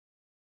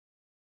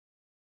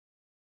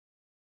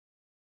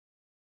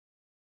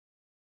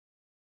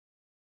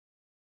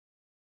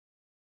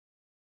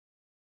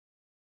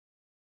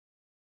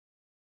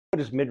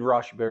does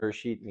Midrash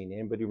Bereshit mean?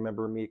 Anybody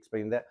remember me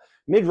explaining that?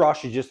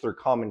 Midrash is just their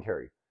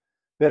commentary.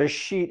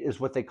 Bereshit is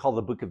what they call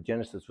the book of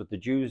Genesis. What the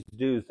Jews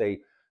do is they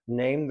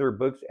name their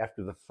books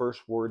after the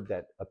first word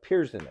that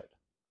appears in it.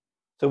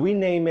 So we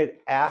name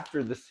it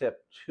after the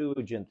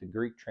Septuagint, the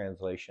Greek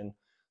translation.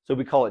 So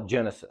we call it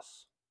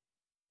Genesis,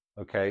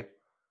 okay,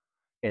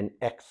 and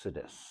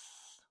Exodus.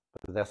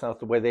 But that's not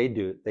the way they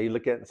do it. They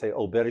look at it and say,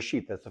 oh,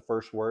 Bereshit, that's the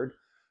first word.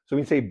 So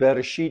when you say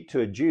Bereshit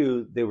to a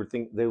Jew, they would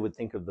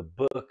think of the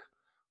book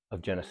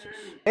of Genesis.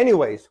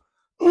 Anyways,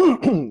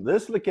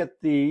 let's look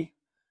at the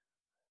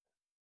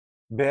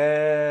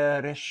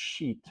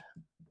Bereshit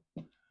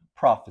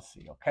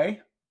prophecy,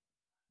 okay?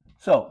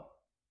 So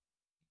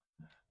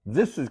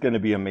this is going to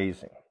be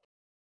amazing.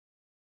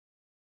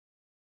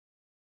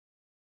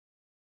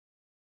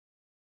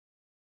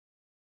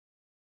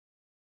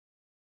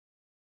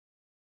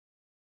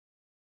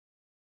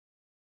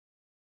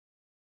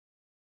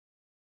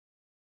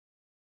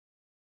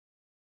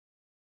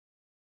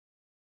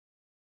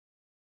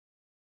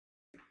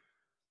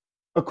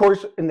 Of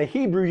course, in the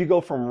Hebrew, you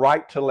go from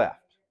right to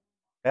left.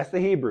 That's the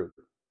Hebrew.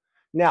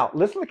 Now,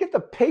 let's look at the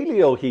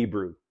Paleo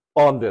Hebrew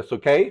on this,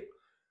 okay?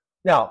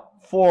 Now,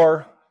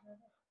 for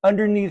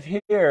underneath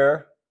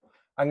here,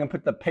 I'm going to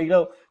put the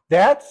Paleo.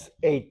 That's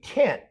a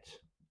tent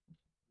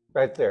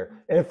right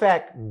there. And in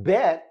fact,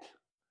 bet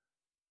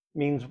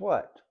means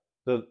what?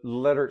 The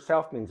letter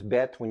itself means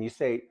bet. When you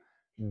say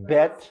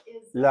bet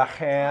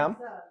lachem,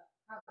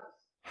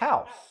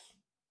 house.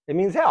 It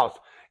means house.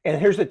 And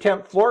here's the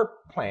tent floor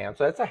plan.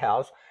 So that's a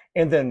house.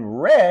 And then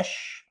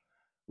Resh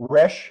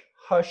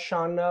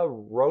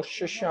Hashanah,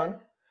 Rosh Hashanah,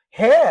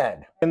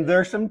 head. And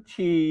there's some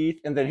teeth.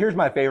 And then here's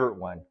my favorite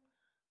one,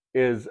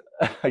 is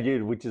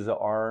which is an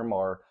arm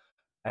or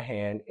a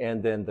hand.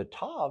 And then the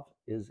Tav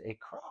is a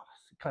cross.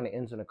 It kind of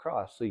ends in a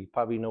cross. So you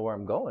probably know where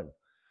I'm going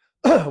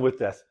with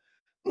this.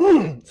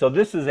 So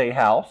this is a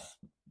house,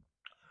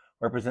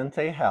 represents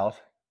a house.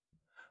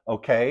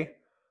 Okay.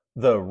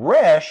 The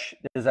Resh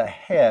is a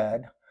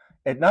head.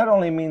 It not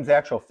only means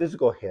actual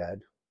physical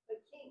head,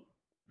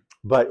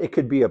 but it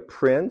could be a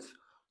prince,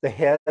 the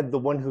head, the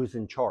one who's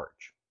in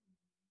charge.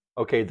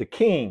 Okay, the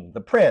king,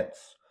 the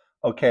prince.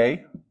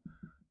 Okay,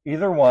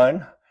 either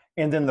one.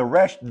 And then the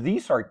rest,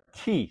 these are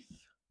teeth.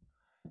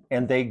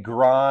 And they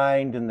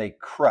grind and they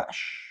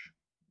crush.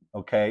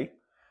 Okay,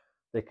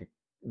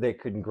 they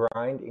could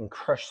grind and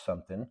crush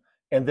something.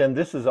 And then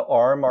this is an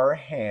arm or a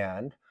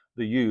hand,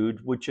 the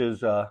yud, which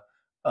is a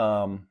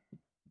arm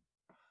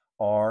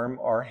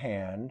or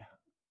hand.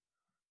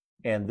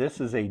 And this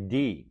is a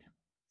deed.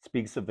 It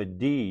speaks of a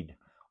deed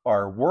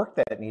or work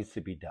that needs to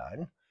be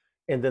done.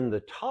 And then the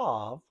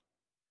tav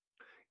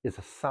is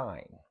a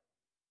sign.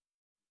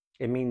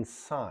 It means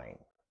sign.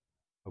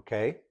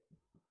 Okay?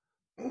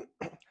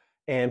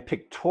 And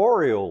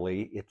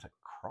pictorially, it's a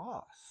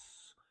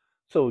cross.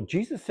 So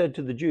Jesus said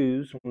to the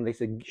Jews, when they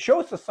said, show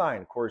us a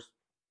sign, of course,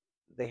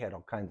 they had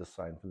all kinds of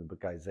signs from the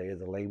book of Isaiah,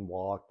 the lame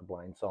walk, the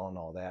blind saw, and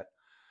all that.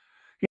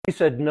 He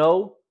said,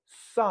 no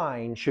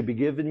sign should be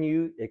given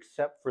you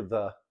except for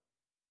the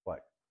what?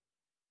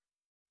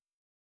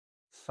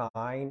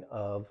 Sign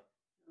of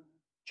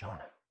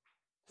Jonah.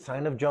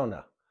 Sign of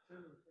Jonah.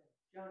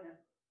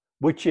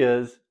 Which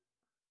is,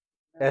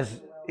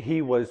 as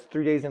he was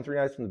 3 days and 3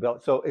 nights in the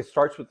belt. So it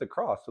starts with the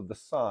cross. So the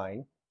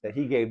sign that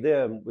he gave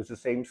them was the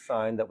same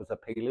sign that was a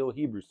Paleo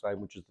Hebrew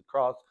sign, which is the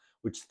cross,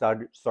 which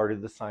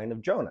started the sign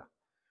of Jonah.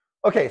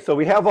 Okay, so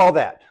we have all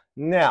that.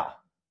 Now,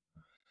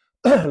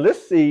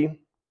 let's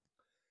see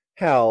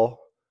how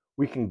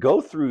we can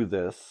go through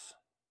this,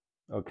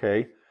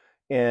 okay,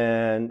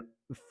 and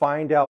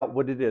find out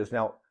what it is.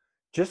 Now,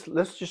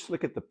 let's just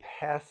look at the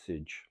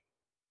passage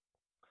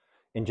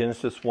in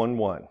Genesis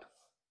 1:1.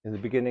 In the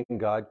beginning,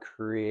 God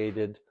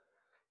created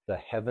the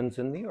heavens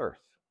and the earth.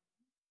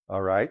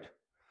 All right.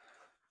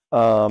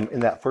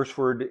 And that first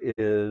word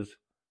is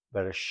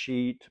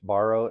Bereshit,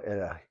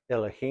 Baro,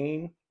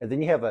 Elohim. And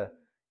then you have a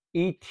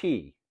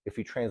E-T, if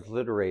you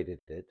transliterated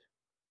it,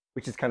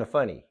 which is kind of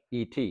funny.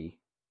 E-T,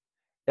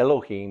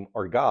 Elohim,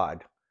 or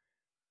God,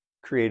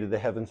 created the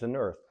heavens and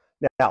earth.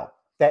 Now,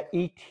 that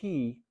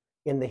E-T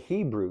in the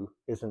Hebrew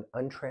is an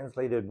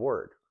untranslated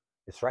word.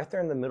 It's right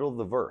there in the middle of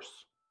the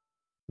verse.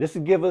 This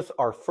will give us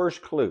our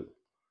first clue,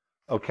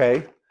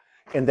 okay?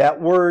 And that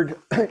word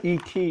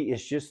E-T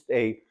is just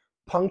a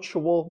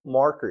punctual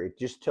marker. It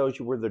just tells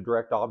you where the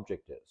direct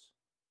object is.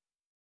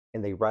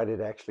 And they write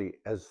it actually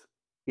as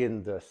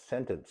in the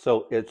sentence.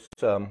 So it's,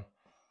 it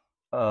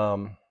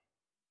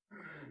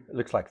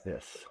looks like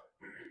this.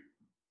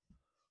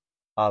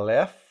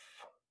 Aleph,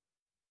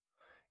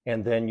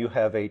 and then you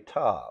have a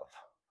Tav.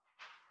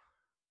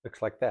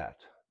 Looks like that.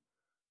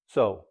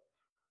 So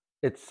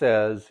it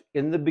says,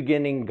 in the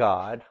beginning,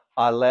 God,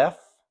 Aleph,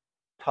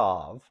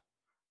 Tav,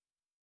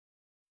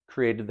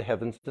 created the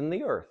heavens and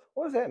the earth.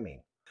 What does that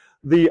mean?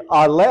 The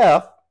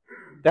Aleph,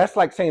 that's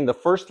like saying the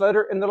first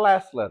letter and the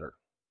last letter.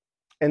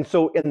 And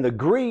so in the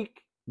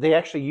Greek, they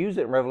actually use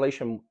it in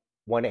Revelation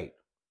 1:8.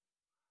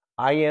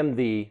 I am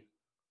the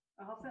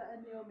Alpha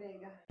and the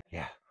Omega.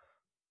 Yeah.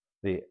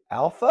 The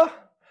Alpha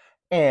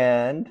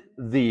and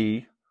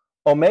the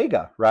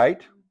Omega,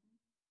 right?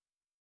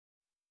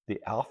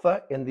 The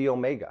Alpha and the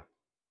Omega.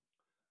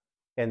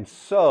 And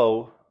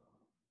so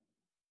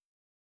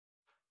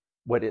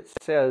what it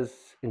says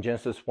in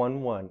Genesis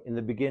 1:1, in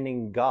the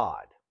beginning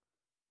God,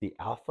 the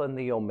Alpha and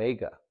the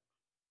Omega,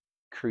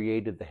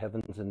 created the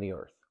heavens and the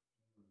earth.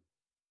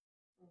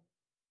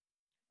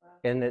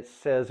 And it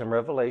says in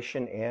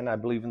Revelation, and I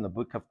believe in the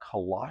book of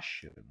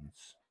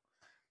Colossians,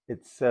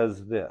 it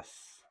says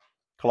this,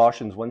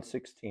 Colossians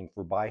 1:16,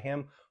 for by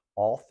him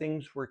all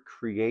things were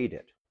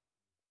created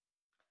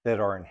that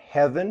are in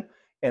heaven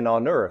and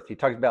on earth. He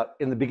talks about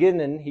in the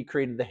beginning, he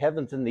created the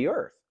heavens and the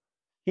earth.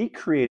 He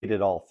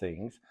created all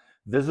things,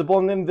 visible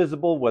and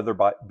invisible, whether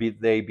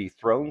they be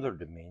thrones or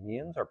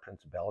dominions or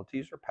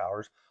principalities or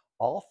powers.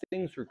 All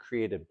things were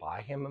created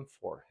by him and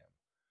for him.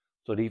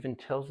 So it even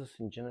tells us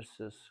in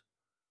Genesis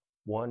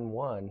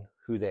 1:1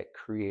 who that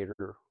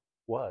creator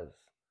was,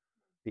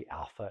 the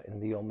Alpha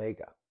and the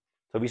Omega.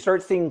 So we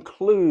start seeing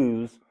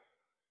clues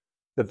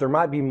that there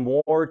might be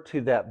more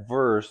to that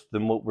verse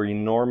than what we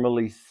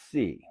normally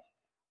see.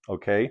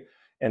 Okay?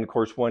 And of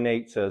course,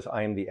 1:8 says,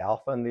 I am the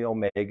Alpha and the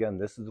Omega,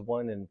 and this is the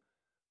one in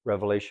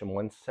Revelation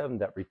 1:7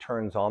 that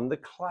returns on the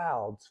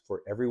clouds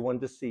for everyone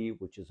to see,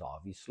 which is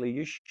obviously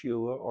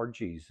Yeshua or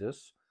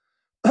Jesus.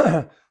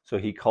 So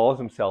he calls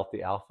himself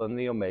the Alpha and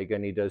the Omega,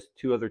 and he does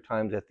two other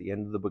times at the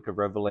end of the book of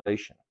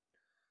Revelation.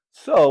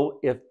 So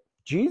if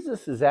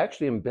Jesus is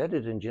actually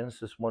embedded in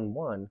Genesis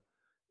 1:1,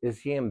 is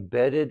he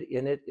embedded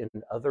in it in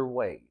other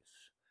ways?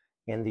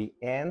 And the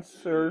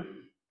answer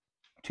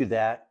to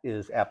that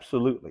is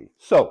absolutely.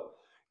 So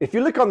if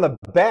you look on the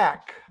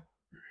back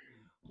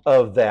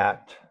of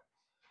that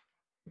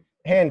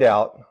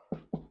handout,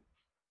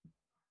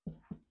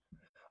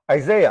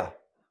 Isaiah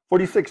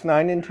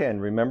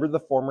 46:9-10, remember the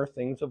former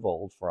things of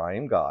old, for I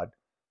am God.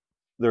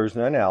 There's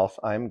none else.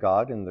 I am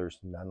God, and there's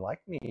none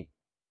like me.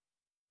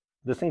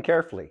 Listen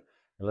carefully.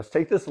 And let's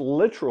take this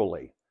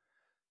literally.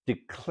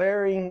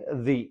 Declaring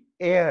the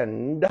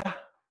end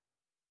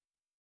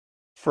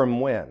from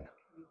when?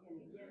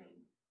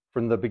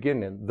 From the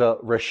beginning. The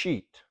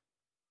Bereshit.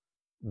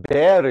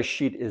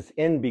 Bereshit is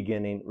in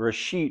beginning.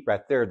 Reshit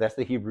right there, that's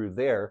the Hebrew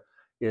there,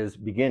 is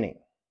beginning.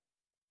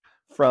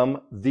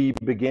 From the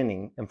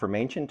beginning, and from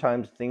ancient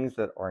times, things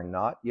that are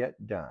not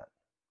yet done.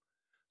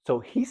 So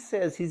he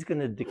says he's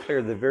going to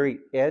declare the very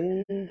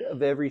end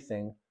of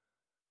everything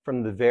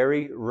from the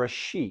very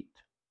Reshit,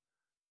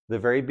 the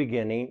very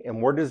beginning.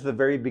 And where does the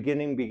very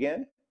beginning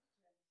begin?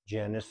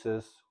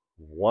 Genesis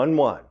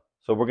 1:1.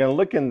 So we're going to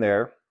look in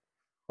there,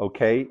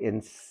 okay,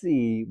 and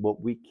see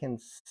what we can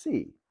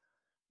see.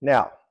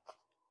 Now,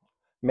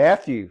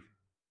 Matthew,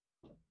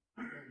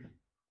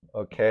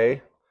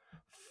 okay,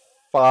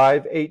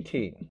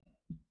 5:18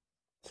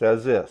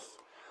 says this,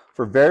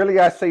 for verily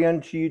I say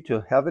unto you,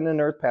 till heaven and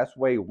earth pass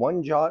away,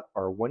 one jot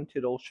or one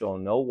tittle shall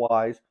no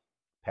wise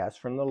pass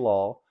from the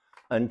law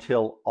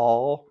until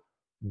all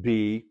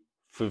be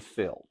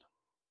fulfilled.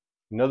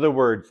 In other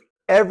words,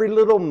 every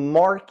little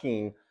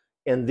marking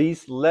in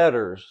these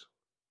letters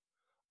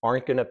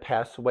aren't going to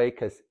pass away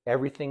because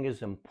everything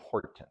is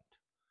important.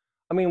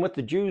 I mean, what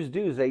the Jews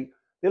do is they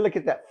look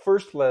at that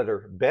first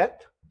letter,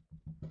 bet,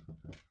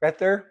 right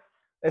there.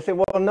 They say,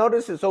 well,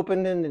 notice it's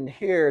open-ended in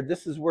here.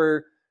 This is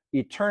where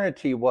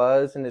eternity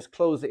was, and it's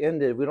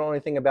closed-ended. We don't know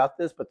anything about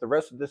this, but the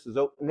rest of this is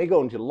open. And they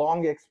go into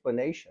long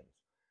explanations.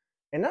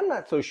 And I'm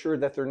not so sure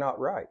that they're not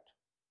right.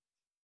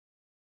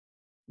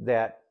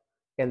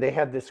 And they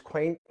have this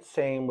quaint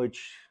saying,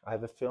 which I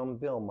have a film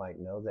Bill might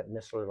know, that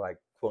Missler like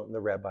quoting the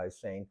rabbis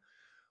saying,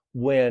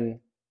 when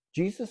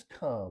Jesus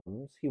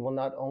comes, he will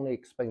not only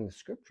explain the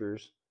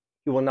scriptures,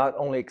 he will not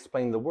only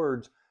explain the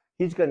words,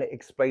 he's going to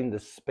explain the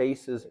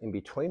spaces in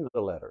between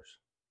the letters.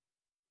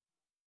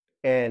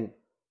 And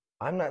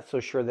I'm not so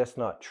sure that's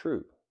not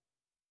true.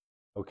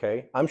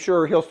 Okay? I'm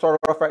sure he'll start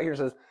off right here and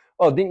says,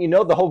 oh, didn't you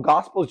know the whole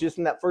gospel is just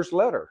in that first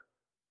letter?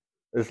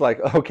 It's like,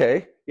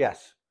 okay,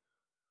 yes.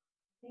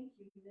 I think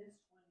you missed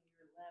one of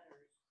your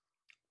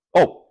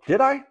letters. Oh,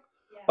 did I? Yeah,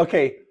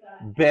 okay.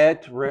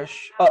 Bet,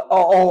 Rish.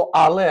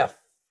 Aleph.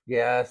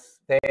 Yes,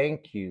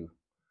 thank you.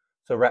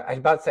 So right, I was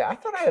about to say, I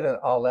thought I had an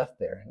Aleph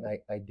there, and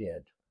I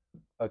did.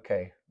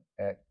 Okay,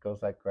 it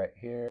goes like right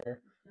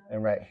here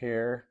and right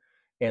here.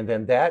 And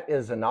then that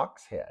is an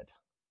ox head.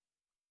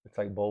 It's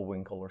like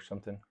Bullwinkle or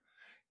something.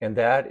 And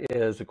that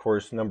is, of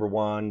course, number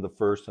one, the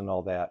first and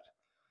all that.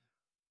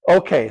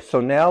 Okay,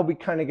 so now we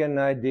kind of get an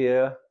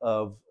idea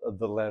of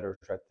the letters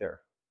right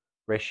there.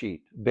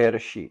 Bereshit,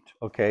 Bereshit,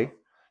 okay?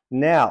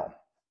 Now,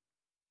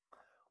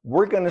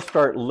 we're going to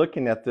start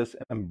looking at this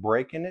and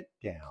breaking it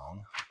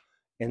down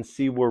and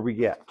see where we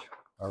get,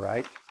 all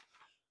right?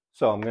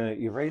 So I'm going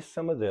to erase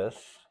some of this.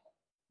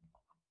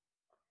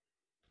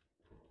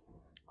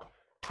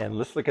 And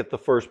let's look at the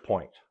first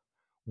point.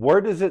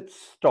 Where does it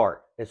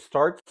start? It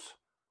starts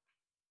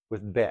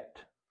with bet,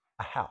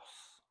 a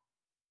house.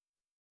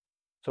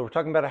 So we're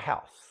talking about a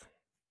house.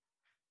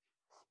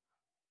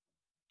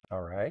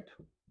 All right.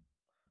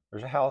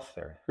 There's a house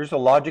there. Here's a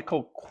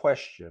logical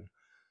question,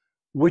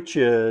 which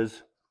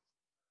is,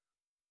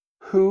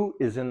 Who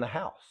is in the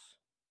house?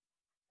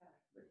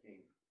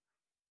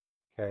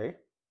 Okay.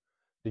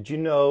 Did you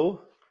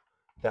know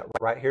that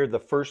right here, the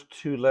first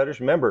two letters,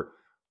 remember,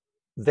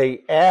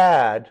 they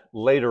add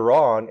later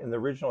on in the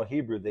original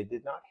Hebrew, they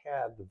did not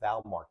have the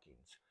vowel markings.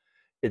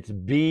 It's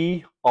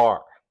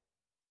B-R,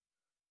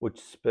 which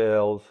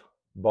spells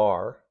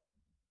bar,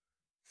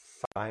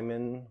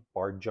 Simon,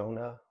 Bar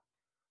Jonah,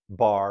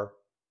 bar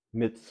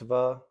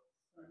mitzvah,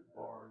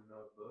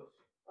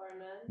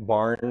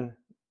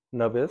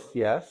 Barnabas,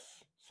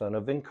 yes, son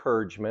of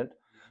encouragement.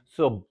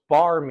 So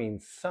bar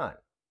means son.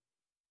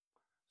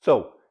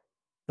 So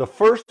the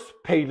first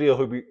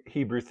Paleo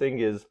Hebrew thing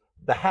is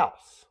the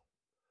house.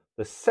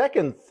 The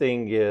second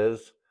thing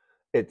is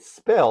it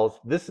spells,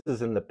 this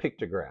is in the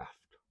pictograph,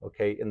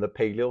 okay, in the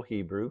Paleo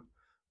Hebrew,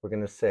 we're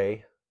going to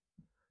say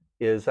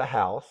is a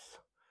house.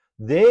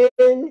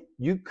 Then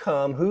you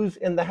come, who's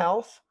in the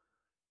house?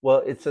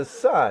 Well, it's a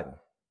son.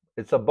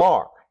 It's a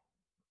bar.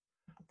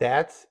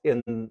 That's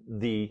in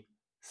the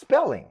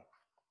spelling.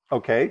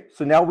 Okay,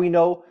 so now we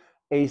know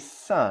a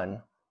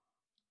son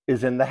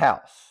is in the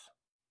house.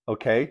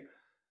 Okay,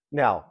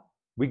 now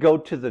we go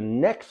to the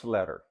next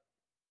letter,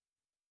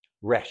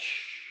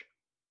 resh.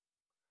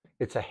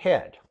 It's a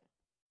head.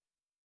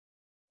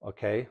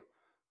 Okay,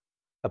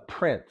 a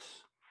prince,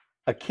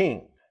 a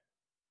king.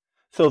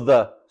 So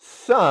the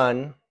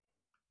son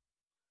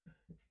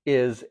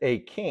is a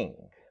king,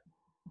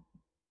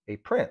 a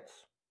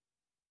prince.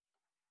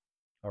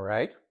 All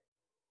right,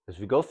 as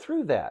we go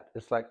through that,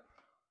 it's like,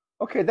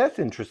 okay, that's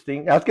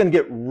interesting. Now it's going to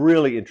get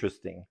really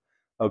interesting.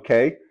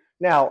 Okay,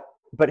 now,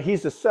 but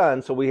he's a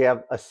son, so we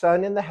have a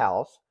son in the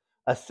house,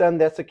 a son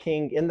that's a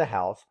king in the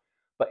house.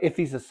 But if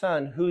he's a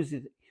son, who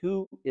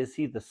is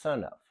he the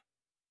son of?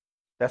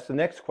 That's the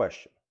next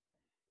question.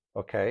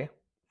 Okay,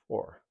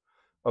 4.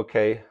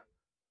 Okay,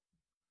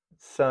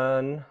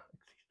 son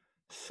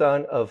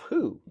of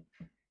who?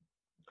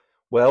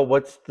 Well,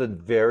 what's the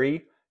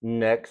very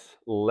next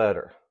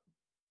letter?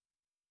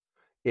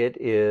 It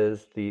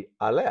is the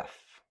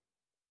Aleph.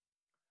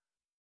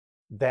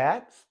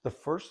 That's the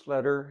first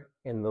letter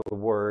in the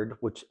word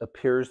which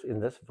appears in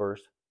this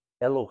verse,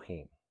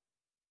 Elohim.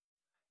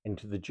 And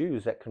to the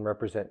Jews, that can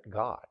represent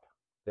God,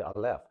 the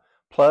Aleph.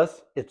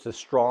 Plus, it's a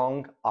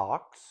strong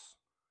ox.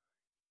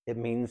 It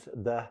means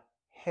the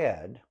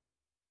head,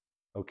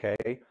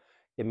 okay?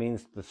 It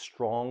means the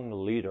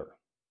strong leader.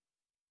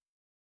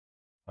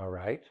 All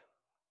right?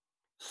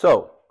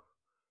 So,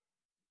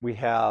 we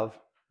have,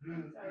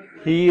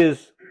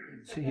 he's,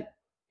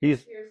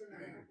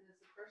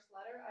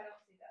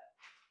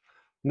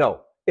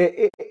 no,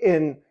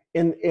 in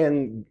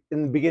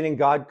the beginning,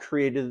 God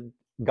created,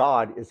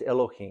 God is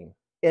Elohim.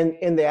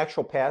 In the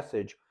actual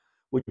passage,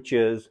 which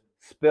is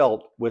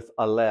spelt with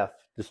Aleph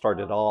to start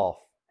it off.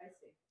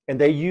 And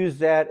they use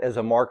that as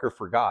a marker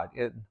for God.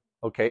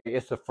 Okay,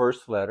 it's the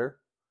first letter.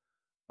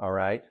 All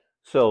right.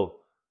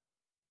 So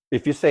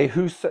if you say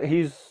whose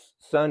his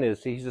son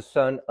is, he's the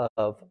son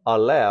of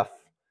Aleph,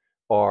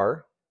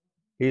 or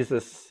he's the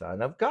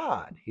son of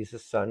God. He's the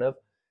son of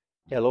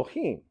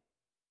Elohim.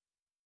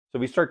 So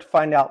we start to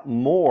find out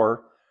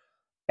more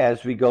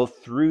as we go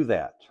through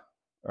that.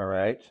 All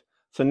right.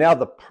 So now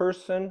the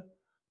person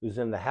who's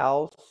in the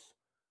house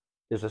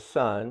is a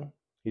son,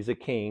 he's a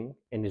king,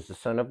 and he's the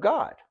son of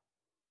God.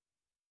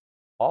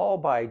 All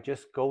by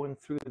just going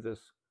through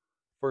this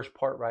first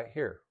part right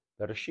here,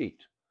 Bereshit.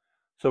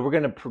 So we're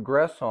going to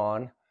progress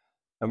on,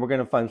 and we're going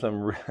to find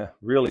some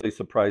really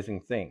surprising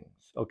things.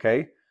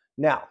 Okay.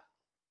 Now,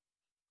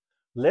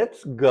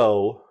 let's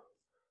go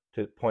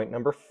to point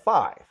number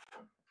 5.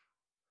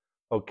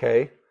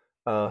 Okay.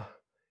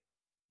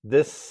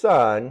 This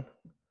son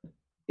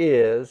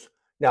is,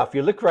 now if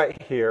you look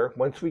right here,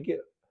 once we get,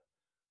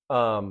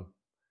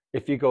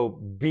 if you go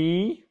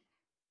B,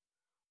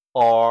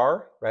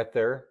 R, right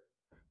there,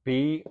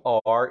 B,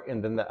 R,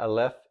 and then the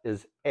Aleph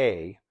is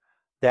A,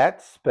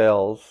 that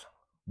spells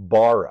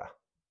bara.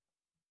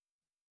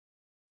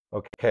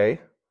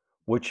 Okay,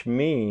 which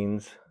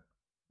means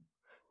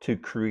to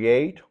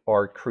create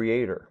or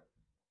creator.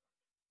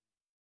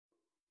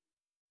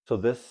 So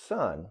this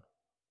son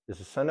is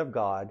the son of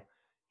God.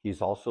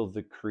 He's also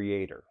the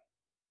creator.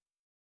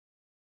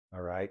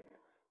 All right.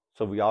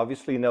 So we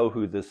obviously know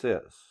who this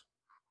is.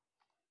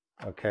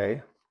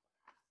 Okay.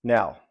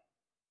 Now,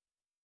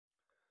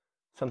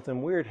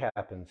 something weird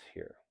happens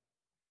here.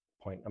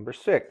 Point number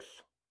 6. Is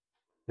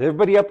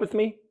everybody up with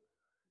me?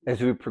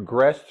 As we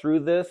progress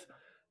through this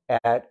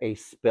at a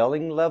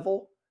spelling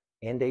level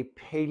and a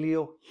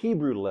Paleo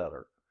Hebrew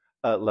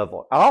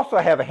level. I also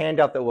have a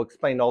handout that will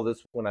explain all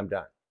this when I'm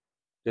done,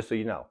 just so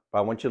you know. But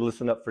I want you to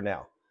listen up for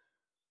now.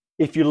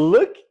 If you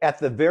look at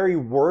the very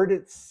word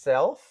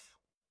itself,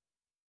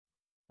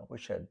 I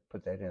wish I'd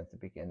put that in at the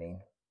beginning,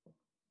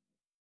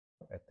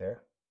 right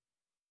there.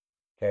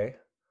 Okay.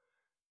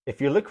 If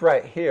you look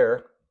right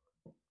here,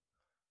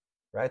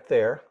 right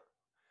there,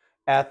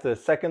 at the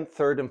second,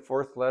 third, and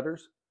fourth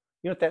letters,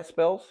 you know what that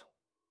spells?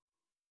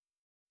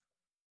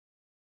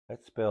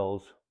 That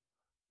spells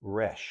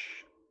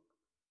resh.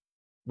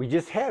 We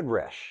just had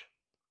resh,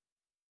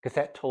 because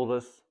that told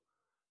us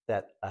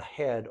that a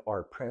head or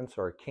a prince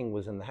or a king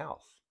was in the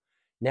house.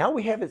 Now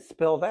we have it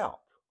spelled out.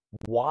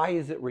 Why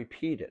is it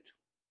repeated?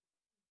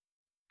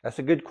 That's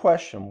a good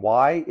question.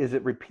 Why is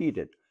it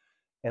repeated?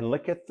 And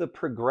look at the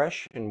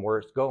progression where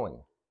it's going.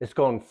 It's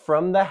going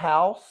from the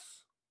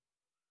house,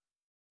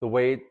 the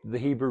way the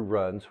Hebrew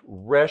runs.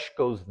 Resh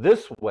goes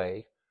this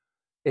way.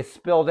 It's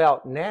spelled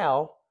out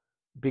now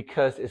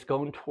because it's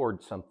going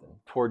towards something,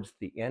 towards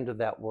the end of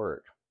that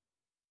word.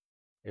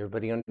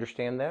 Everybody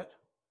understand that?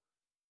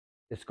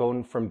 It's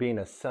going from being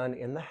a son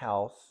in the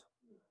house.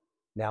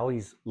 Now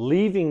he's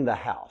leaving the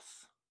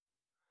house.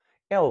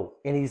 Oh,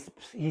 and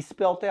he's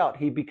spelled out.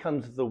 He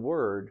becomes the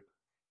word.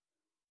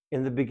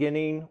 In the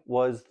beginning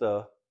was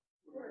the,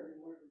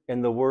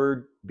 and the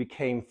word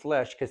became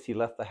flesh because he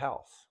left the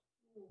house.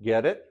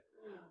 Get it?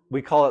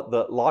 We call it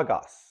the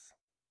logos.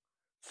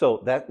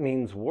 So that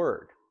means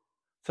word.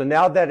 So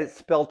now that it's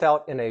spelt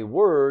out in a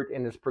word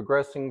and is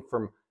progressing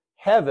from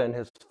heaven,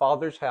 his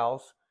father's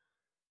house,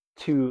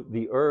 to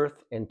the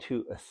earth and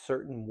to a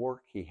certain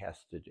work he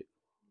has to do.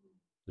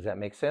 Does that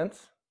make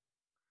sense?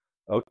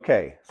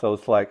 Okay, so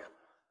it's like,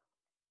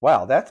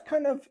 wow, that's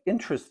kind of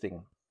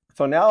interesting.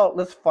 So now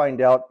let's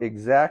find out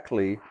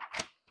exactly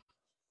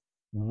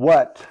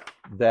what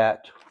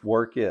that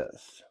work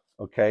is,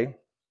 okay?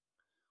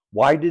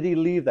 Why did he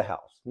leave the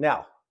house?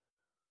 Now,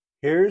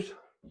 here's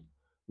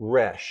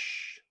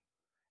Resh.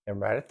 And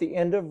right at the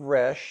end of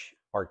Resh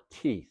are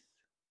teeth.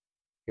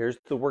 Here's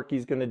the work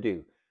he's going to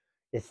do.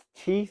 It's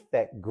teeth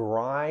that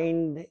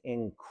grind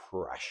and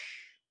crush.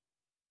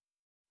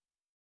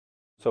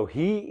 So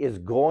he is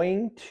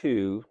going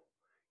to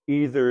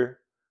either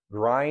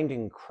grind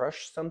and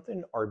crush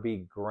something or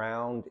be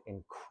ground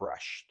and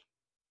crushed.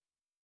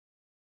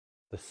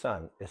 The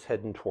Son is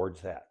heading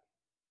towards that.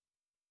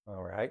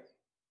 All right.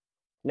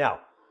 Now,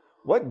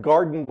 what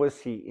garden was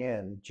he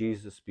in,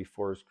 Jesus,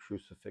 before his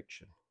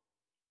crucifixion?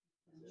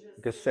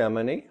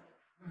 Gethsemane.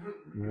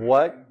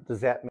 What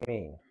does that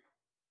mean?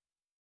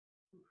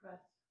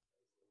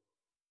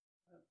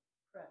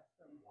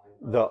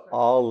 The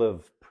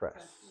olive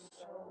press.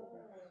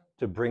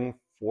 To bring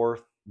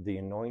forth the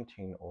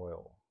anointing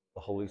oil,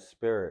 the Holy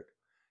Spirit.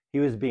 He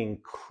was being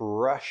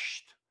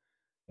crushed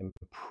and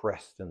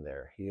pressed in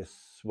there. He is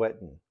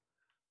sweating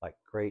like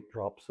great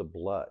drops of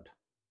blood.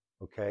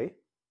 Okay?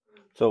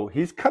 So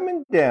he's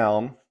coming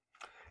down,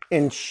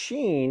 and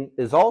Sheen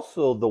is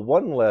also the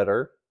one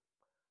letter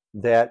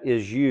that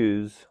is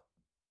used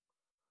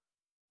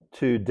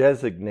to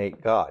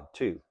designate God,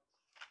 too.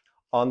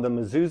 On the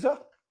mezuzah,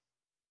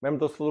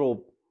 remember those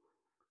little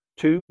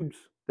tubes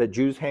that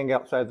Jews hang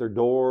outside their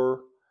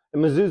door?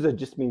 And mezuzah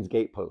just means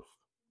gatepost.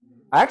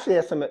 I actually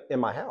have some in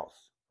my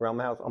house, around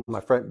my house, on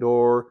my front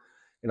door,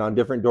 and on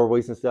different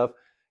doorways and stuff.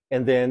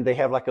 And then they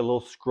have like a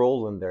little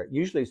scroll in there.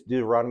 Usually it's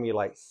Deuteronomy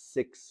like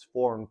 6,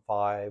 4, and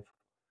 5,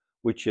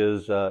 which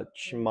is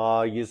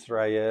Shema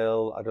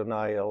Yisrael,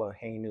 Adonai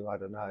Eloheinu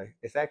Adonai.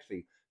 It's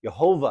actually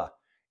Jehovah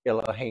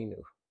Eloheinu.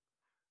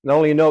 And I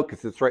only know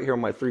because it's right here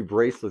on my 3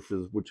 bracelets,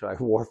 which I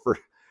wore for.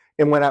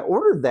 And when I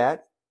ordered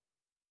that,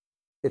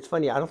 it's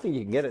funny, I don't think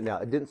you can get it now.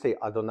 It didn't say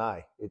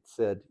Adonai. It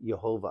said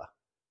Jehovah,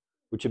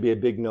 which would be a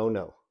big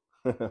no-no.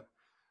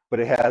 But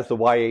it has the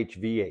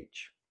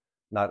YHVH,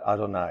 not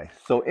Adonai.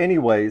 So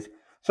anyways,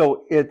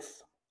 so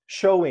it's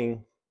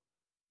showing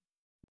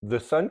the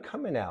Son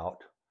coming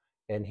out,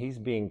 and he's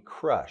being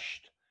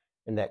crushed.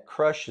 And that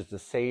crush is the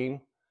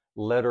same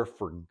letter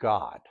for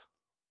God.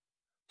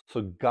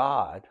 So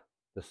God,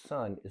 the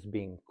Son, is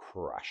being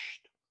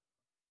crushed.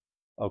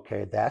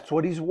 Okay, that's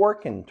what he's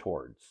working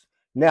towards.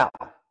 Now,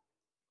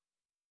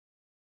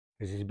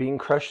 as he's being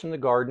crushed in the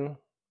garden,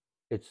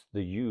 it's the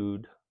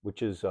yud,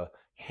 which is a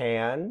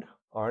hand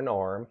or an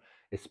arm.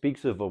 It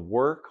speaks of a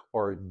work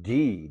or a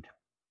deed,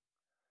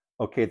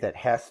 okay, that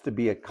has to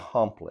be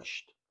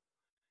accomplished.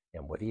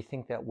 And what do you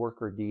think that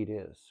work or deed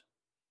is?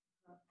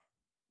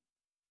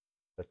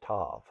 The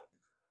tav,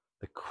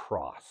 the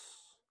cross.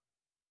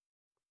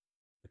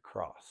 The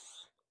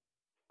cross.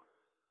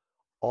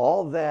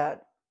 All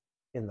that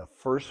in the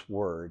first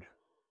word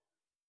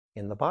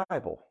in the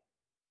Bible.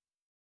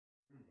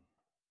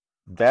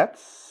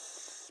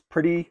 That's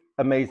pretty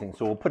amazing.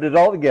 So we'll put it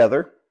all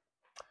together.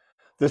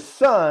 The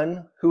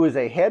Son, who is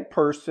a head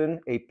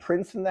person, a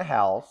prince in the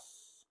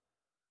house,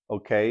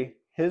 okay,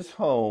 his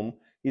home,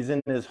 he's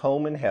in his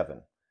home in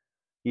heaven.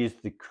 He is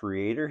the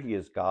creator, he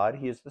is God,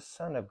 he is the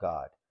Son of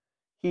God.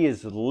 He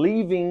is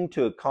leaving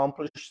to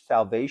accomplish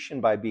salvation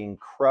by being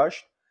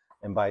crushed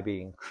and by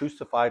being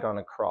crucified on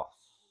a cross.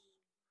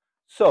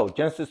 So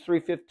Genesis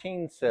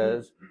 3:15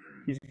 says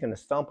he's going to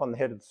stomp on the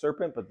head of the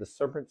serpent, but the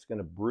serpent's going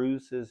to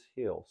bruise his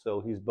heel. So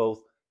he's both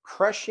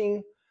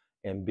crushing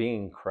and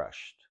being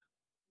crushed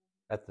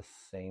at the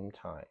same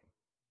time.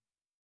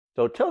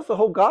 So it tells the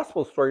whole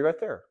gospel story right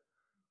there.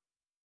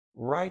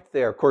 Right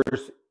there. Of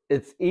course,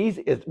 it's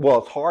easy. It's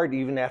hard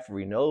even after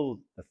we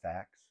know the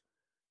facts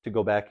to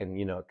go back and,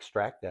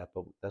 extract that,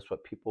 but that's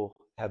what people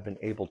have been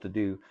able to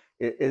do.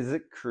 Is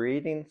it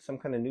creating some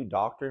kind of new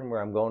doctrine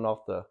where I'm going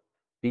off the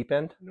deep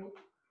end? Nope.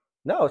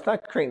 No, it's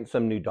not creating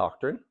some new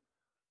doctrine.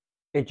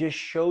 It just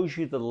shows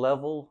you the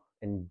level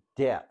and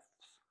depth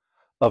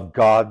of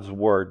God's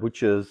word,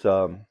 which is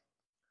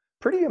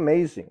pretty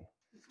amazing.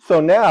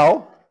 So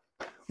now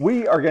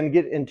we are going to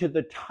get into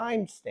the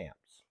timestamps.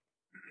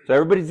 So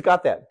everybody's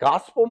got that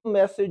gospel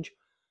message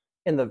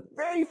in the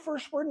very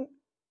first word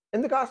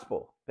in the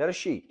gospel,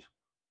 Bereshit.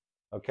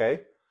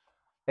 Okay?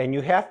 And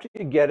you have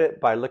to get it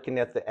by looking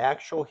at the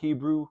actual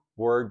Hebrew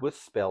word with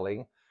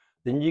spelling.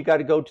 Then you got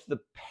to go to the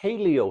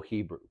Paleo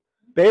Hebrew,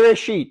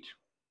 Bereshit.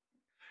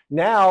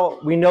 Now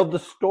we know the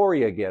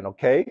story again,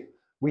 okay?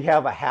 We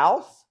have a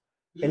house,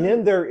 and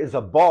then there is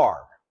a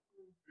bar,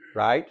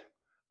 right?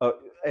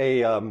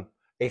 A,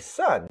 a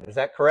son, is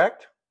that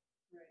correct?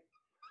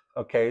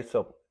 Okay,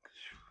 so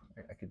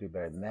I could do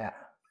better than that.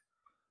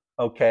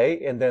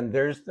 Okay, and then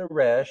there's the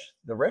resh.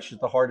 The resh is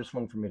the hardest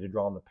one for me to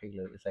draw on the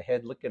palette. It's a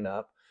head looking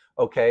up.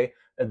 Okay,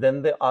 and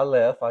then the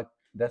aleph,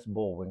 that's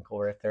bullwinkle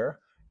right there.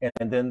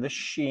 And then the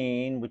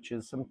sheen, which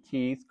is some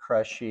teeth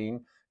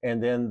crushing.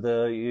 And then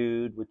the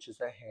yud, which is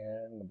a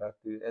hand,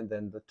 and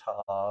then the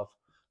tav.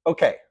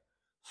 Okay,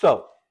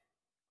 so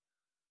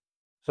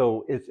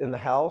it's in the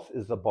house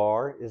is the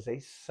bar is a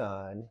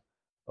son,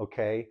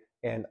 okay,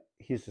 and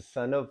he's the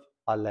son of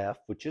Aleph,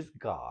 which is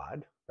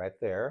God, right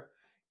there.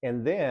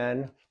 And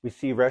then we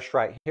see Resh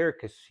right here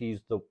because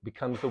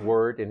becomes the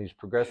word and he's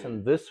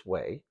progressing this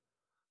way,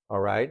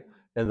 all right.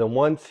 And then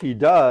once he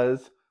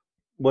does,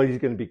 well, he's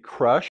going to be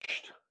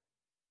crushed,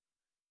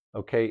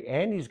 okay,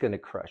 and he's going to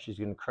crush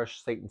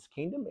Satan's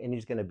kingdom, and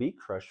he's going to be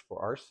crushed for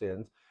our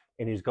sins,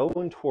 and he's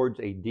going towards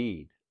a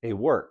deed, a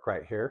work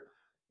right here.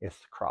 It's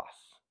the cross.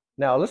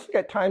 Now let's look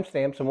at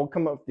timestamps, and we'll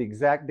come up with the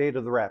exact date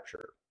of the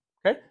rapture.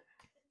 Okay.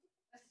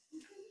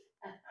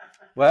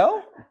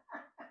 Well,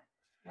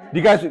 do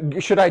you guys,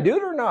 should I do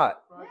it or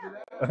not?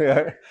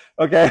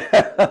 Okay.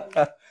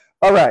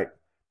 All right.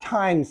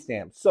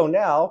 Timestamps. So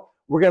now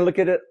we're going to look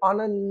at it on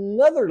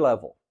another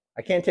level.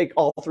 I can't take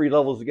all three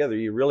levels together.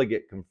 You really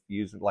get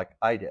confused like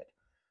I did.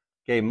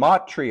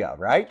 Gematria,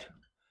 right?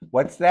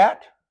 What's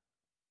that?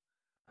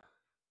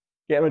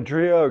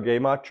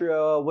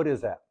 Gematria, what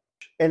is that?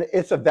 And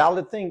it's a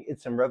valid thing.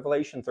 It's in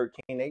Revelation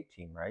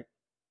 13:18, right?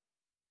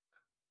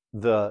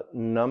 The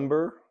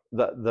number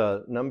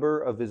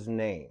of his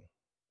name,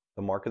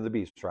 the mark of the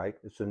beast, right?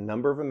 It's the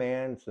number of a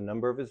man, it's the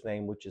number of his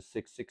name, which is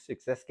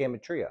 666. That's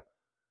gematria.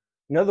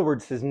 In other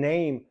words, his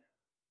name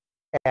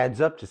adds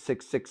up to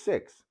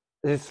 666.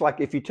 It's like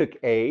if you took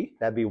A,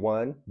 that'd be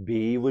 1,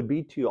 B would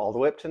be 2, all the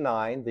way up to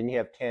 9, then you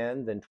have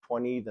 10, then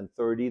 20, then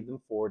 30, then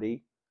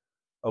 40.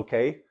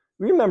 Okay?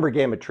 Remember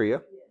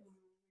gematria.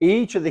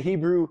 Each of the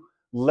Hebrew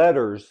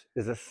letters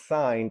is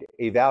assigned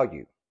a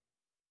value.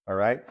 All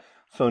right?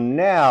 So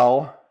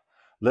now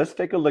let's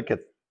take a look at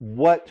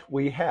what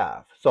we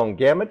have. So in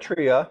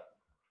gematria,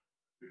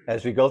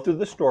 as we go through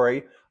the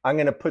story, I'm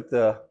going to put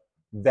the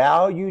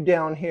value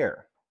down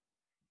here.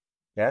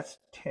 That's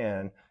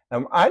 10.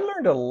 And I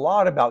learned a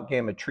lot about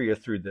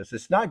gematria through this.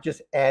 It's not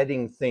just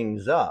adding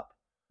things up.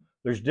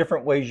 There's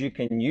different ways you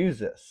can use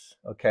this.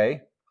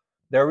 Okay?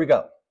 There we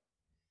go.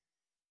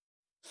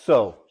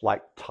 So,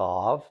 like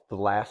Tav, the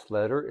last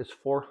letter is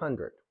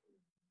 400.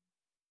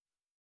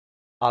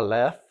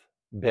 Aleph,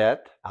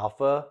 Bet,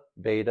 Alpha,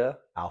 Beta,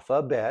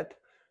 Alpha, Bet.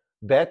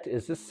 Bet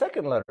is the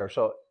second letter,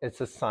 so it's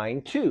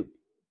assigned 2.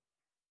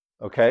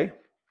 Okay?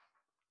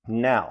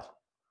 Now,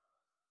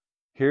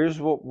 here's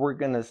what we're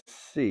going to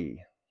see.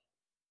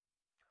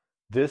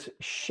 This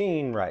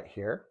sheen right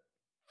here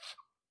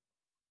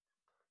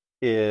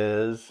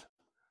is,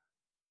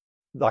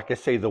 like I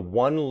say, the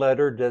one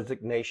letter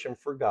designation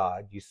for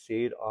God. You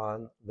see it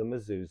on the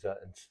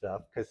mezuzah and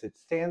stuff because it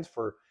stands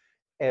for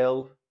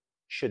El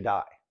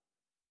Shaddai.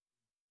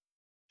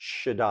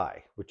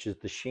 Shaddai, which is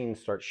the sheen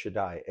starts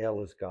Shaddai.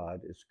 El is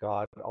God. It's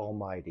God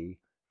Almighty.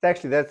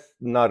 Actually, that's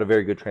not a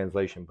very good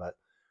translation, but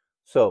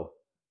so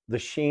the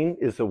sheen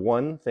is the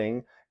one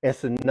thing.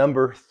 It's the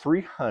number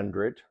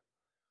 300,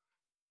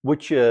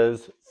 which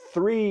is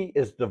 3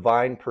 is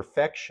divine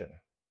perfection.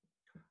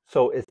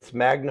 So it's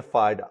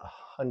magnified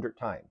 100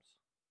 times.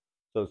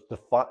 So it's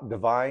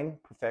divine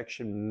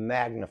perfection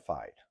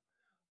magnified.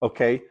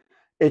 Okay?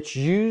 It's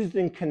used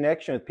in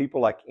connection with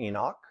people like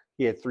Enoch.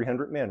 He had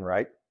 300 men,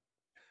 right?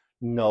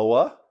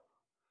 Noah,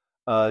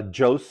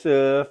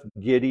 Joseph,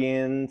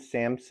 Gideon,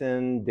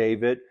 Samson,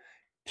 David,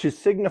 to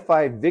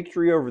signify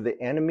victory over the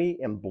enemy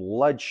and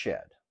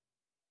bloodshed.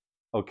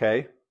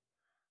 Okay?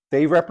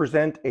 They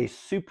represent a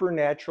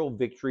supernatural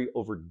victory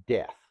over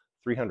death.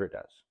 300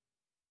 does.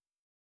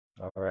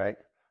 All right?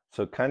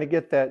 So kind of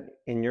get that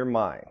in your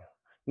mind.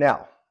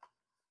 Now,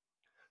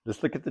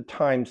 let's look at the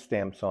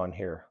timestamps on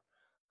here.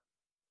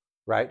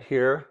 Right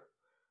here,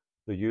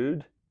 the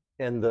Yud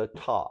and the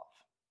Tav.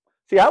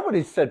 See, I would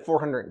have said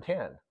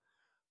 410.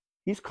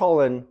 He's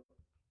calling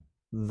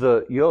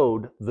the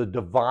Yod the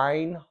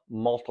divine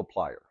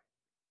multiplier.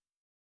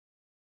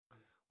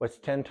 What's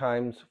 10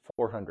 times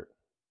 400?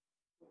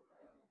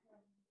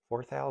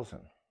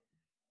 4,000.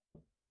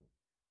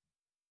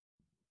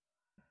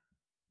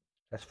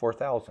 That's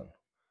 4,000.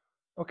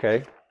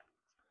 Okay.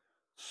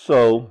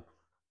 So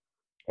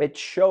it's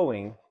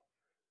showing,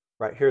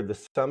 right here, the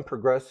Son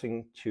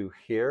progressing to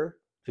here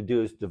to do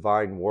his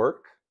divine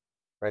work,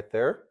 right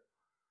there.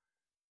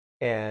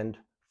 And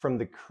from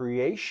the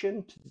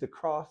creation to the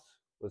cross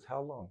was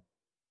how long?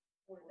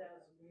 4,000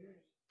 years.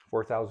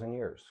 4,000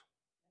 years.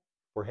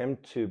 For him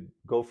to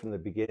go from the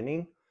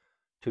beginning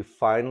to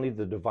finally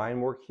the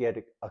divine work he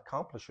had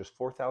accomplished was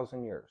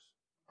 4,000 years.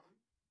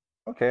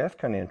 Okay, that's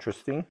kind of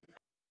interesting.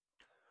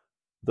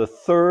 The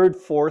third,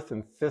 fourth,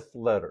 and fifth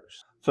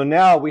letters. So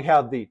now we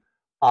have the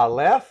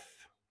Aleph,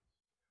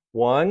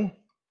 1,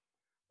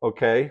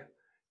 okay,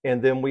 and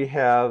then we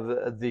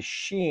have the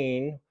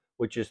Sheen,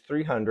 which is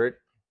 300,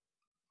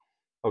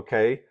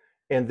 okay,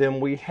 and then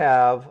we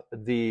have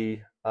the,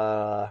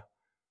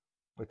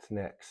 what's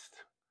next?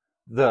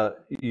 The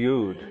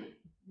Yud.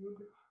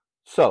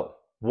 So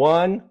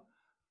 1,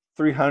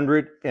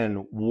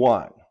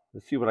 301.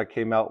 Let's see what I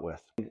came out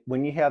with.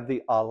 When you have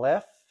the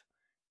Aleph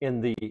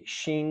and the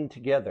Sheen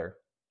together,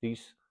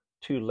 these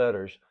two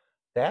letters,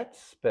 that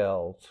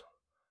spells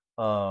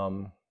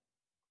the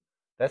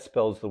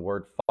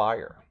word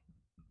fire.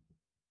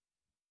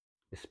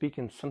 It's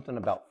speaking something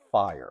about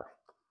fire.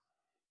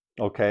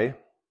 Okay?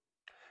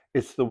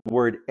 It's the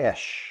word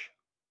Esh.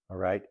 All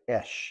right?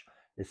 Esh.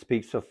 It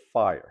speaks of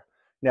fire.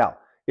 Now,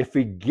 if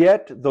we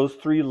get those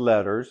three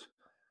letters,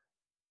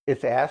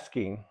 it's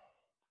asking,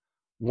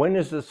 when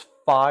is this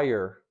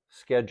fire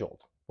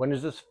scheduled? When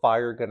is this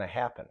fire going to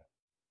happen?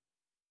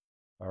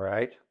 All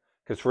right?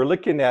 Because we're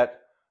looking at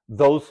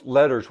those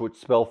letters which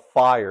spell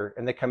fire,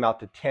 and they come out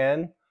to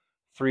 10,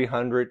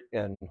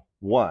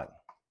 301.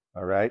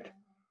 All right?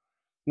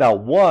 Now,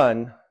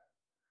 1,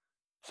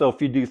 so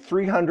if you do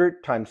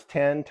 300 times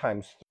 10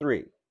 times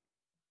 3,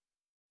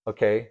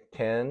 okay,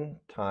 10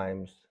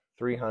 times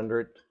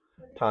 300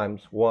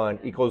 times 1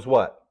 equals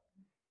what?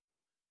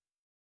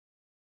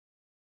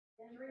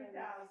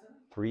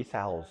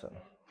 3,000.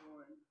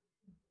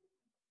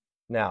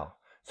 Now,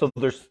 so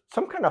there's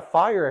some kind of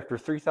fire after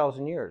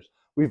 3,000 years.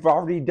 We've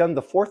already done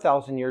the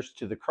 4,000 years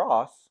to the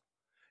cross.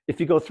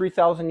 If you go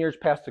 3,000 years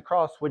past the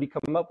cross, what do you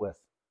come up with?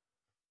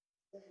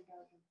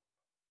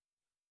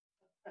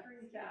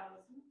 3,000.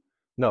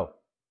 No.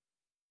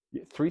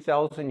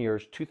 3,000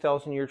 years,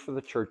 2,000 years for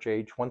the church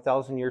age,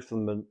 1,000 years for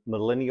the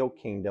millennial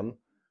kingdom.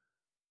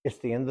 It's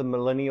the end of the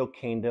millennial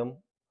kingdom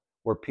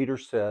where Peter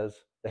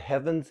says the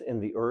heavens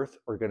and the earth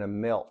are going to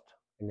melt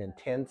in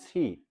intense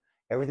heat.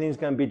 Everything's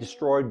going to be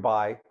destroyed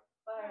by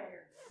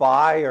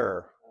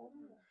fire.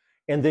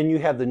 And then you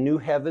have the new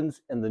heavens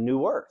and the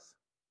new earth.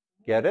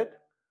 Get it?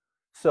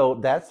 So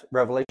that's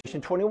Revelation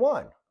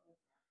 21.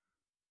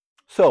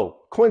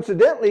 So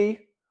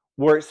coincidentally,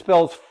 where it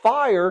spells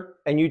fire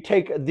and you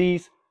take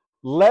these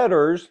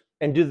letters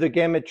and do the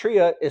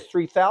gematria is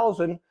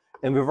 3,000,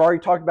 and we've already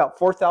talked about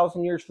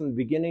 4,000 years from the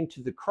beginning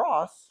to the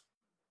cross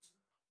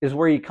is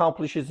where he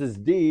accomplishes his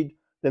deed.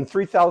 Then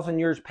 3,000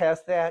 years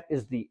past that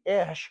is the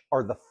Esh,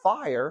 or the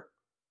fire,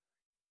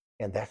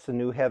 and that's the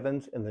new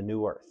heavens and the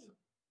new earth.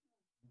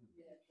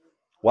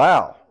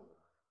 Wow,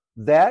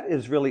 that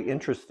is really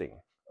interesting.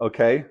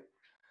 Okay,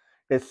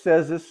 it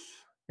says this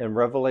in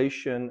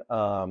Revelation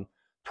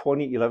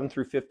 20, 11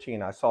 through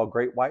 15. I saw a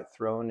great white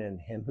throne and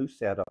him who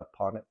sat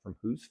upon it, from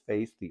whose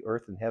face the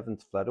earth and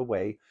heavens fled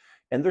away,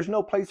 and there's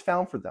no place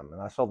found for them.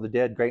 And I saw the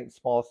dead, great and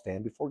small,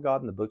 stand before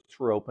God, and the books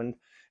were opened.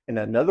 And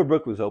another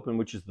book was opened,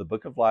 which is the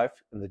book of life,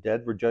 and the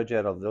dead were judged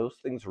out of those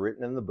things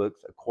written in the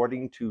books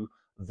according to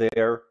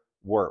their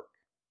work.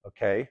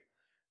 Okay?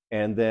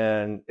 And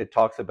then it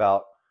talks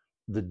about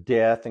the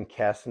death and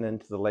casting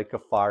into the lake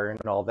of fire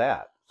and all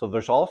that. So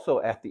there's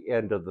also at the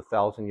end of the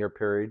 1,000-year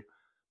period,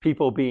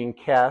 people being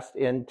cast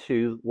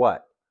into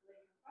what?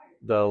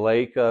 The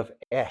lake of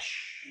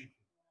Esh.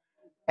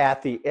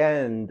 At the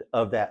end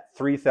of that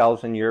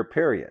 3,000-year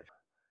period.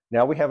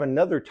 Now we have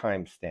another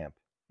timestamp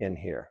in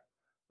here.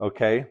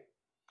 Okay?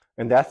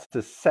 And that's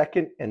the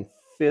second and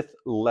fifth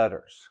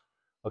letters.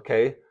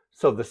 Okay?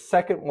 So the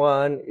second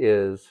one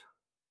is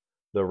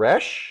the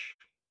Resh.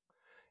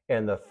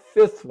 And the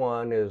fifth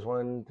one is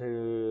 1,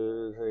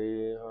 2,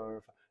 3, 4,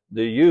 5,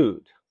 the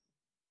Yud.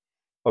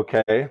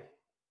 Okay?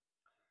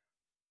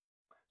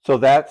 So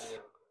that's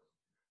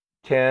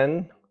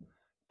 10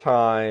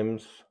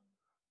 times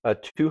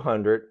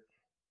 200.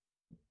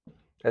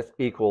 That's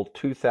equal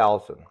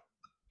 2,000.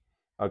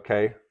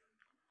 Okay?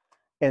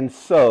 And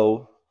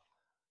so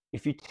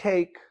if you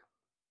take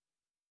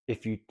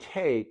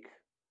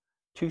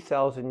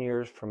 2,000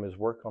 years from his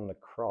work on the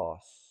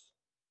cross,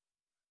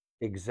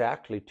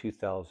 exactly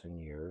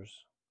 2,000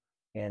 years,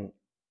 and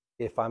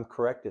if I'm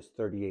correct, it's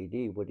 30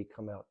 AD, what did he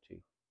come out to?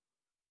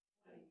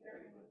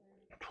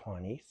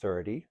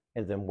 2030.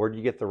 And then where do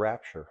you get the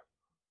rapture?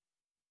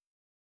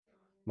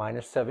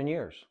 Minus 7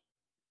 years.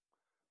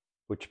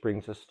 Which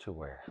brings us to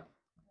where?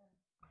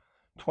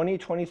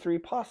 2023,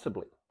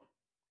 possibly.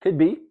 Could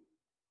be.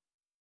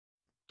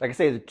 Like I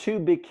say, the two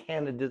big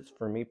candidates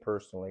for me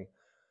personally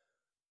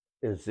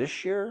is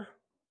this year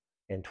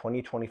and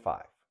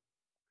 2025.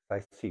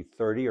 I see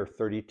 30 or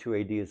 32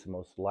 AD as the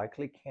most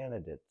likely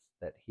candidates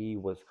that he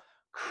was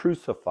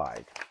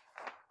crucified,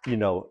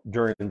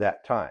 during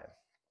that time.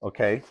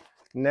 Okay?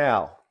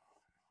 Now,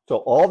 so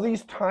all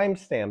these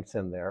timestamps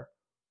in there,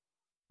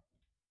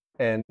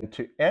 and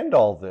to end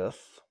all this,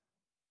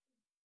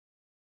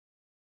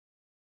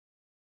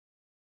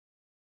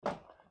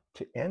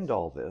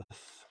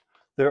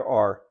 there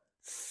are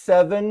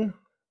 7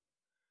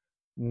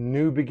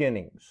 new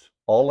beginnings,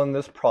 all in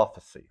this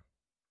prophecy.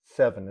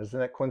 7, isn't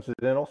that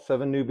coincidental?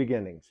 7 new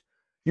beginnings.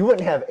 You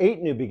wouldn't have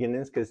 8 new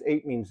beginnings because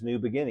 8 means new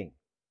beginning.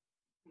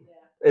 Yeah.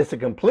 It's a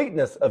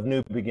completeness of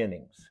new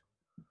beginnings.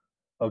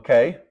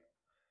 Okay?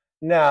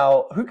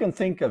 Now, who can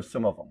think of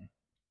some of them?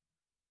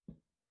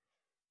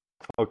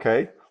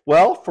 Okay.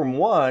 Well, from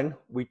one,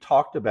 we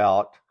talked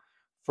about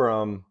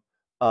from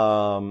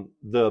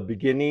the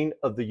beginning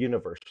of the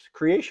universe,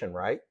 creation,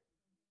 right?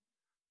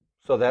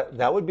 So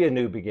that would be a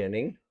new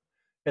beginning.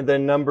 And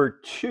then number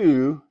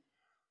 2,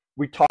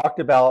 we talked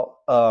about,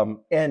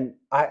 and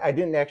I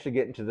didn't actually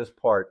get into this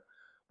part.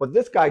 What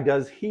this guy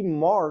does, he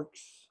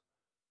marks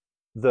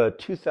the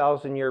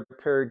 2,000-year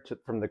period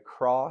from the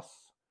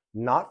cross,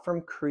 not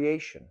from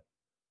creation,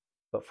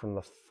 but from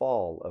the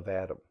fall of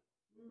Adam.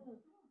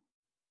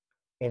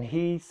 And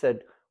he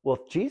said, well,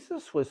 if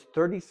Jesus was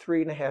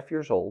 33 and a half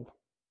years old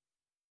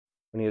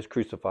when he was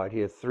crucified, he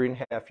had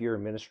 3.5 year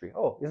ministry.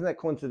 Oh, isn't that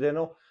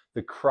coincidental?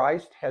 The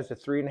Christ has a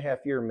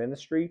 3.5 year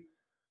ministry.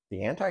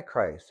 The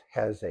Antichrist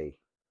has a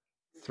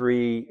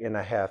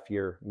 3.5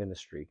 year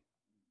ministry.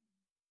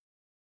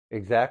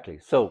 Exactly.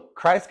 So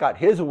Christ got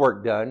his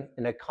work done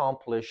and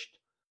accomplished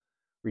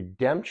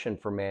redemption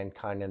for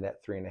mankind in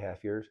that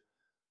 3.5 years,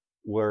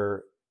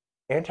 where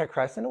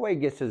Antichrist, in a way,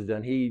 gets his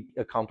done. He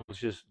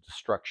accomplishes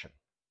destruction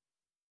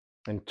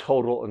and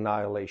total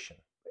annihilation.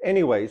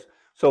 Anyways,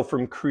 so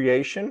from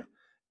creation,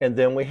 and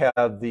then we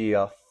have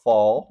the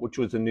fall, which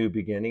was a new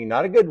beginning,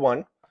 not a good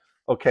one.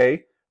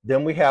 Okay.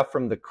 Then we have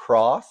from the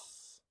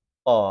cross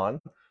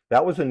on,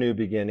 that was a new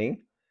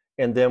beginning.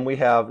 And then we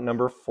have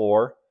number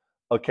 4.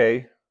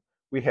 Okay.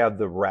 We have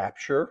the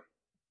rapture,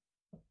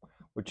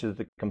 which is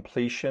the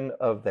completion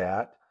of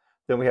that.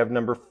 Then we have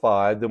number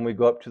 5. Then we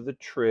go up to the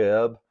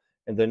trib.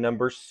 And then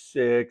number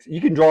 6.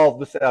 You can draw all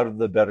this out of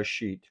the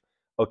Bereshit.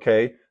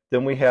 Okay.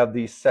 Then we have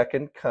the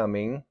second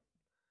coming.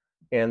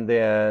 And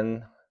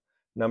then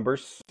number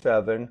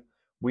 7,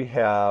 we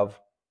have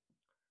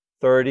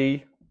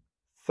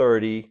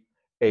 3030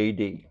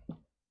 AD,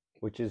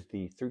 which is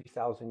the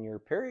 3,000-year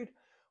period,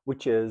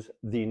 which is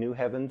the new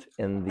heavens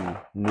and the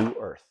new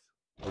earth.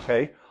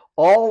 Okay.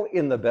 All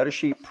in the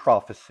Bereshit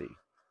Prophecy.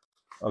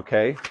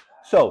 Okay.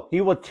 So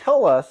he will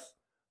tell us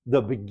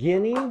the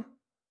beginning.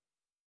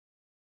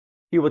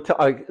 He will tell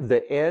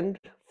the end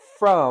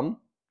from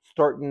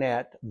starting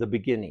at the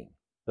beginning,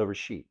 the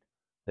Reshit.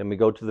 Then we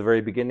go to the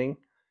very beginning,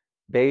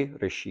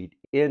 Bereshit,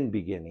 in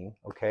beginning.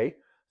 Okay.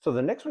 So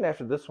the next one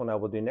after this one I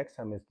will do next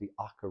time is the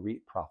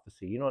Akarit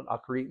prophecy. You know what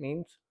Akarit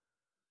means?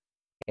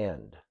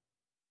 End.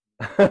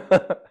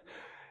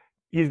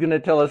 He's going to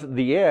tell us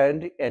the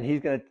end, and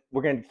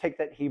we're going to take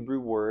that Hebrew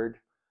word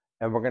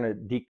and we're going to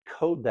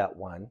decode that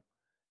one,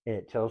 and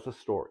it tells a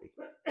story.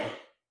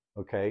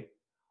 Okay.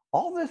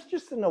 All this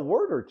just in a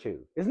word or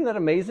two. Isn't that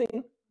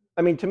amazing?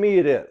 I mean, to me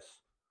it is.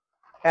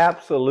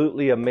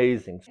 Absolutely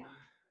amazing.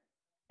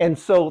 And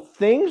so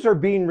things are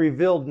being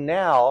revealed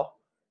now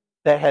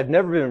that had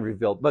never been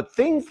revealed. But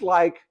things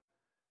like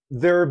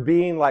there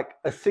being like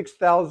a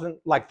 6,000,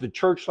 like the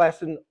church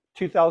lasted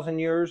 2,000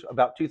 years,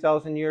 about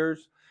 2,000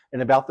 years,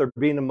 and about there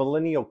being a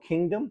millennial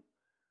kingdom,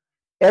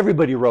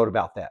 everybody wrote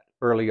about that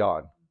early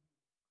on.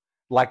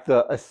 Like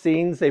the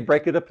Essenes, they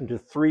break it up into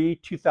 3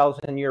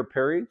 2,000-year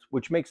periods,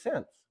 which makes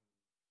sense.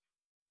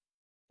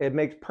 It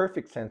makes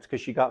perfect sense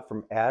because you got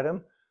from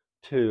Adam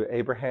to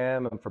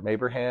Abraham, and from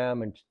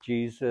Abraham and to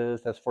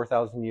Jesus. That's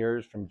 4,000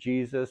 years from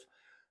Jesus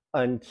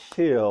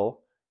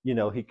until,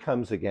 he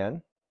comes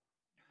again.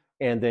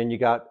 And then you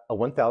got a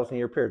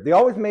 1,000-year period. They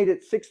always made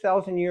it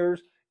 6,000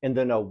 years and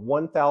then a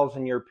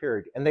 1,000-year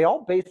period. And they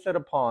all based it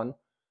upon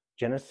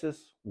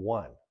Genesis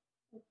 1.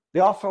 They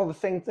all saw the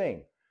same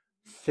thing.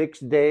 6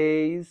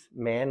 days,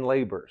 man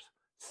labors.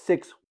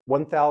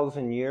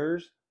 1,000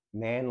 years,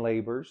 man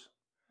labors.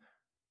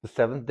 The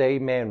 7th day,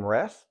 man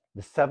rests.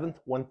 The 7th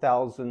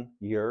 1,000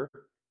 year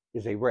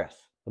is a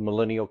rest, the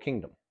millennial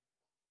kingdom.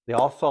 They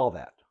all saw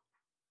that.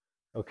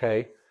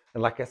 Okay?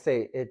 And like I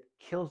say, it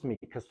kills me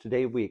because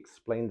today we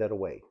explain that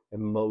away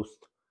in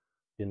most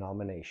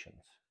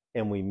denominations.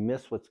 And we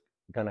miss what's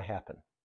going to happen.